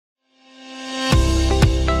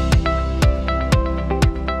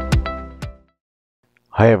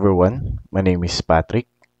Hi everyone, my name is Patrick,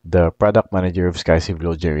 the product manager of SkyCiv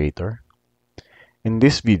Load Generator. In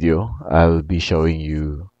this video, I'll be showing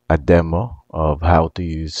you a demo of how to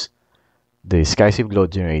use the SkyCiv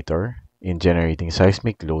Load Generator in generating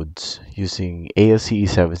seismic loads using ASCE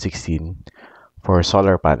 716 for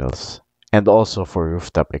solar panels and also for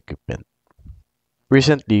rooftop equipment.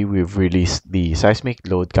 Recently, we've released the seismic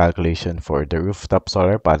load calculation for the rooftop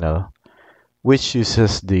solar panel, which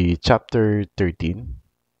uses the Chapter 13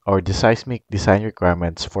 or the seismic design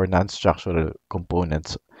requirements for non-structural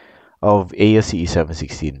components of ASCE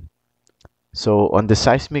 716. So on the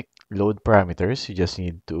seismic load parameters, you just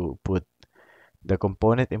need to put the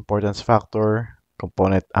component importance factor,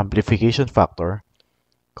 component amplification factor,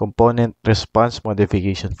 component response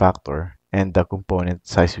modification factor, and the component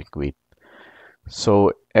seismic weight.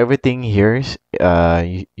 So everything here is,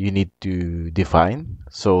 you need to define.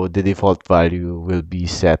 So the default value will be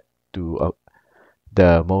set to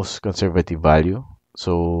the most conservative value.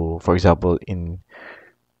 So for example, in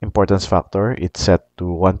importance factor, it's set to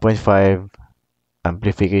 1.5.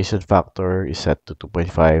 Amplification factor is set to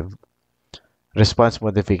 2.5. Response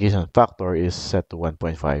modification factor is set to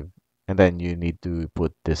 1.5. And then you need to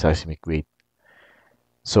put the seismic weight.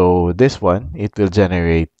 So this one, it will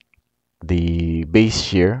generate the base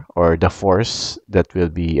shear or the force that will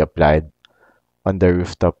be applied on the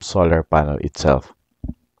rooftop solar panel itself.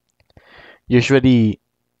 Usually,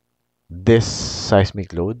 this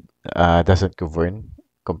seismic load doesn't govern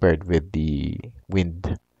compared with the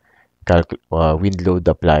wind load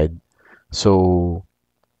applied. So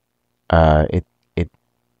it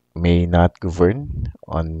may not govern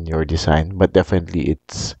on your design, but definitely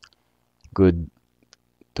it's good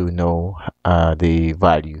to know the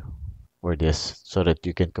value for this so that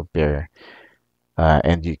you can compare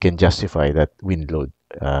and you can justify that wind load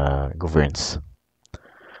governs.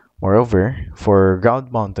 Moreover, for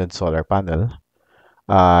ground-mounted solar panel,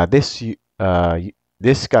 this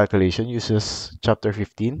calculation uses Chapter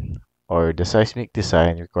 15 or the seismic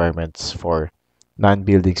design requirements for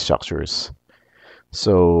non-building structures.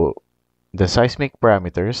 So the seismic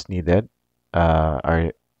parameters needed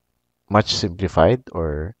are much simplified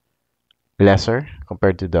or lesser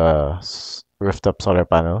compared to the rooftop solar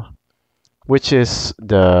panel, which is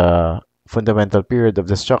the fundamental period of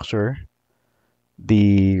the structure,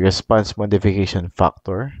 the response modification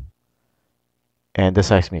factor, and the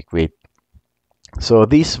seismic weight. So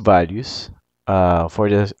these values for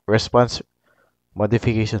the response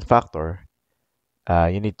modification factor,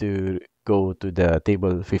 you need to go to the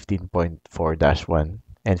table 15.4-1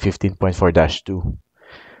 and 15.4-2.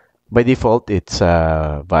 By default, its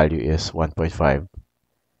value is 1.5.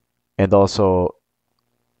 And also,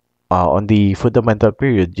 on the fundamental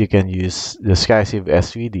period, you can use the SkyCiv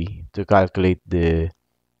SVD to calculate the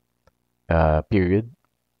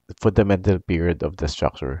fundamental period of the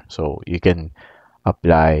structure. So you can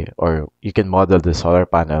apply or you can model the solar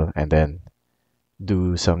panel and then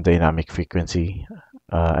do some dynamic frequency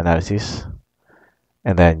analysis,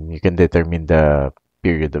 and then you can determine the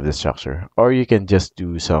period of the structure, or you can just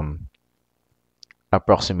do some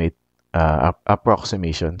approximation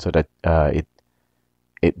so that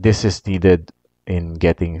this is needed in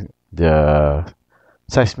getting the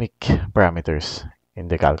seismic parameters in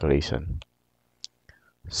the calculation.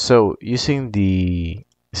 So using the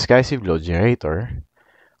SkyCiv Load Generator,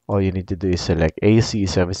 all you need to do is select ASCE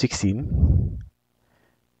 716,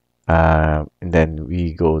 and then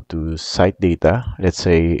we go to site data. Let's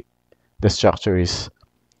say the structure is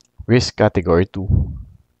risk category 2,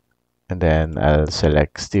 and then I'll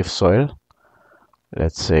select stiff soil.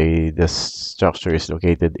 Let's say the structure is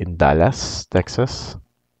located in Dallas, Texas.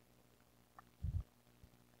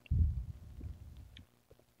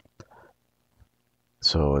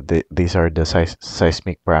 So these are the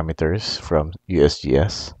seismic parameters from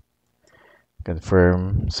USGS.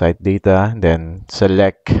 Confirm site data, then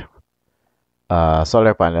select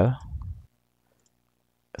solar panel.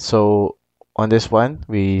 So on this one,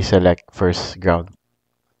 we select first ground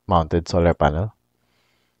mounted solar panel.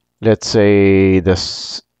 Let's say the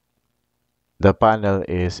panel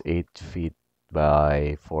is 8 feet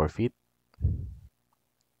by 4 feet,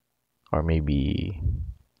 or maybe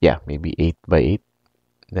 8 by 8.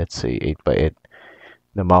 Let's say 8 by 8.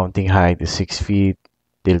 The mounting height is 6 feet.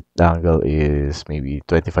 Tilt angle is maybe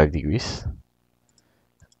 25 degrees.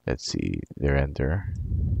 Let's see the render.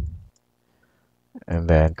 And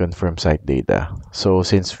then confirm site data. So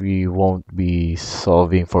since we won't be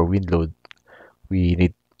solving for wind load,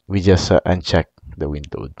 we just uncheck the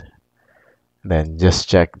wind load. Then just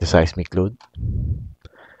check the seismic load.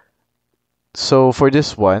 So for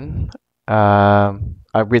this one,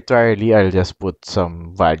 Arbitrarily, I'll just put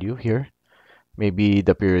some value here. Maybe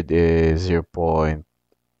the period is 0.5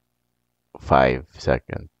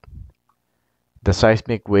 second. The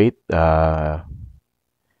seismic weight,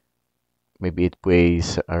 maybe it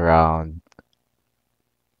weighs around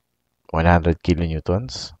 100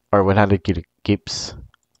 kilonewtons or 100 kips.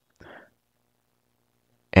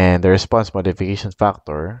 And the response modification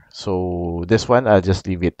factor, so this one I'll just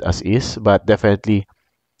leave it as is, but definitely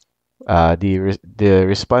the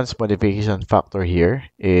response modification factor here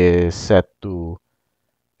is set to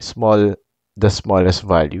the smallest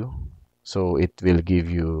value, so it will give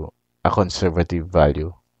you a conservative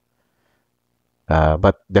value,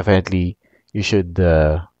 but definitely you should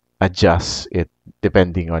adjust it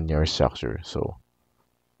depending on your structure. So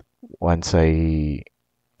once I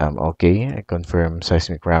am okay, I confirm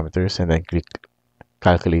seismic parameters and then click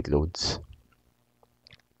calculate loads.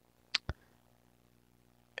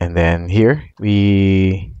 And then here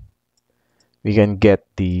we can get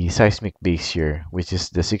the seismic base here, which is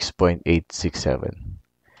the 6.867.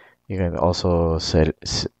 You can also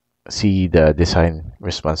see the design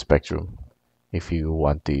response spectrum if you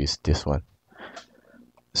want to use this one.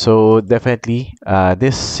 So definitely,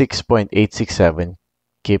 this 6.867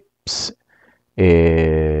 kips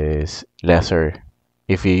is lesser.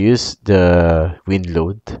 If you use the wind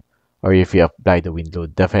load or if you apply the wind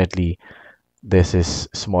load, definitely this is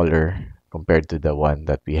smaller compared to the one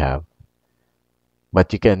that we have.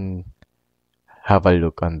 But you can have a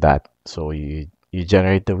look on that. So you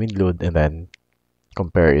generate the wind load and then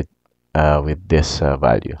compare it with this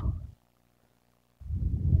value.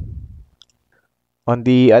 On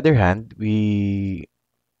the other hand, we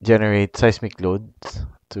generate seismic loads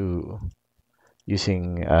to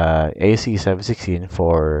using ASCE 716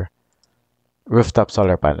 for rooftop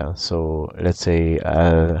solar panels. So let's say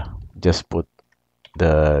I'll just put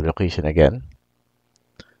the location again.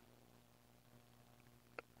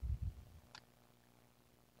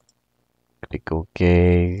 Click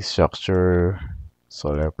OK, structure,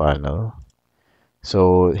 solar panel.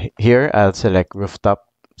 So here I'll select rooftop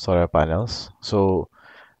solar panels. So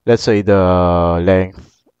let's say the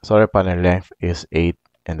solar panel length is 8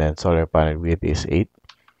 and then solar panel width is 8.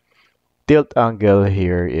 Tilt angle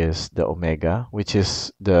here is the omega, which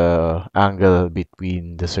is the angle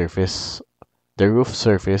between the roof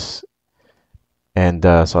surface and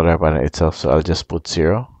the solar panel itself. So I'll just put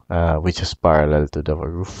 0, which is parallel to the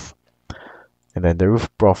roof. And then the roof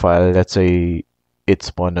profile, let's say it's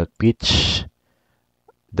monod pitch.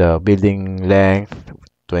 The building length,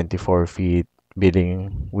 24 feet.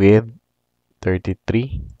 Building width,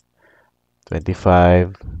 33.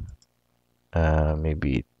 25.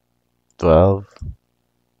 Maybe 12.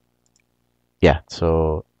 Yeah,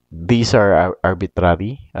 so these are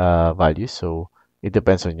arbitrary values. So it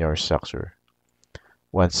depends on your structure.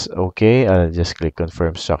 Once okay, I'll just click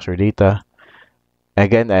confirm structure data.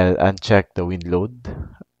 Again, I'll uncheck the wind load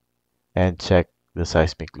and check the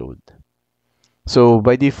seismic load. So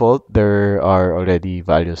by default, there are already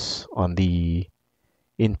values on the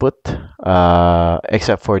input,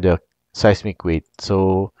 except for the seismic weight.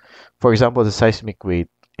 So for example, the seismic weight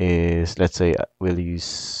is, let's say we'll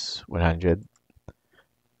use 100.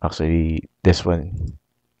 Actually, this one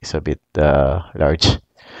is a bit large,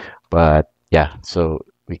 but yeah, so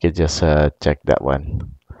we can just check that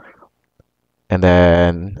one. And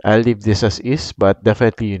then I'll leave this as is, but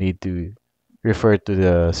definitely you need to refer to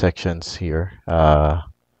the sections here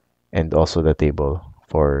and also the table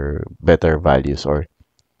for better values, or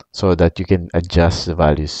so that you can adjust the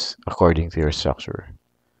values according to your structure.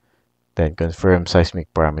 Then confirm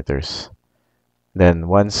seismic parameters. Then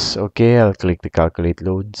once okay, I'll click the calculate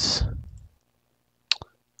loads.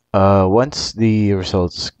 Once the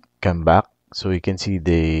results come back, so you can see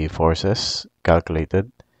the forces calculated.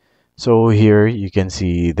 So here you can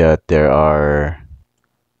see that there's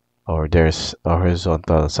a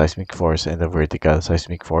horizontal seismic force and a vertical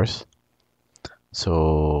seismic force.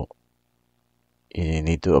 So you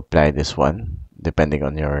need to apply this one depending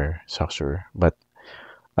on your structure, but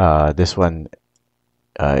this one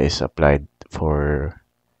is applied for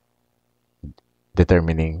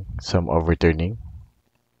determining some overturning,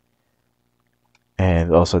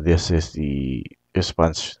 and also this is the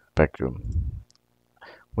response spectrum.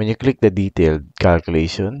 When you click the detailed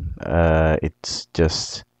calculation, it's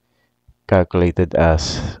just calculated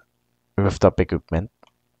as rooftop equipment.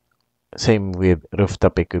 Same with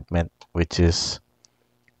rooftop equipment, which is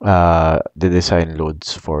the design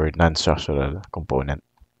loads for non-structural component.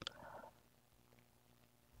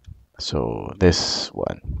 So this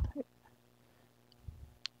one.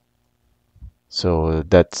 So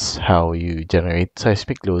that's how you generate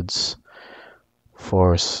seismic loads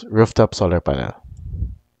for rooftop solar panel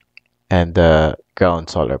and the ground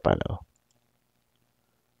solar panel.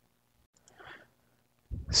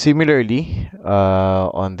 Similarly,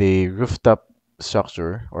 on the rooftop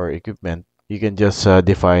structure or equipment, you can just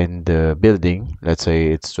define the building. Let's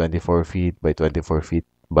say it's 24 feet by 24 feet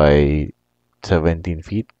by 17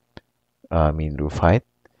 feet, mean roof height.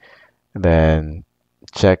 Then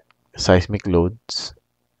check seismic loads.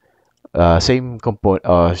 Same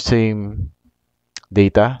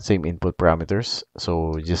data, same input parameters.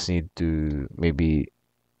 So you just need to maybe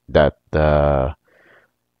that the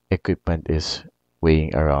equipment is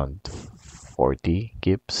weighing around 40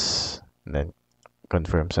 kips, and then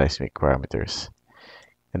confirm seismic parameters.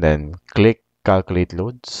 And then click calculate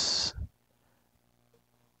loads.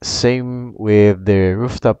 Same with the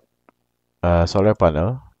rooftop solar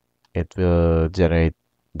panel. It will generate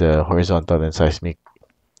the horizontal seismic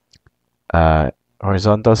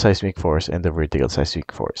force and the vertical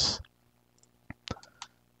seismic force.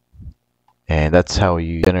 And that's how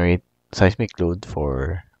you generate seismic load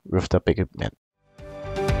for rooftop equipment.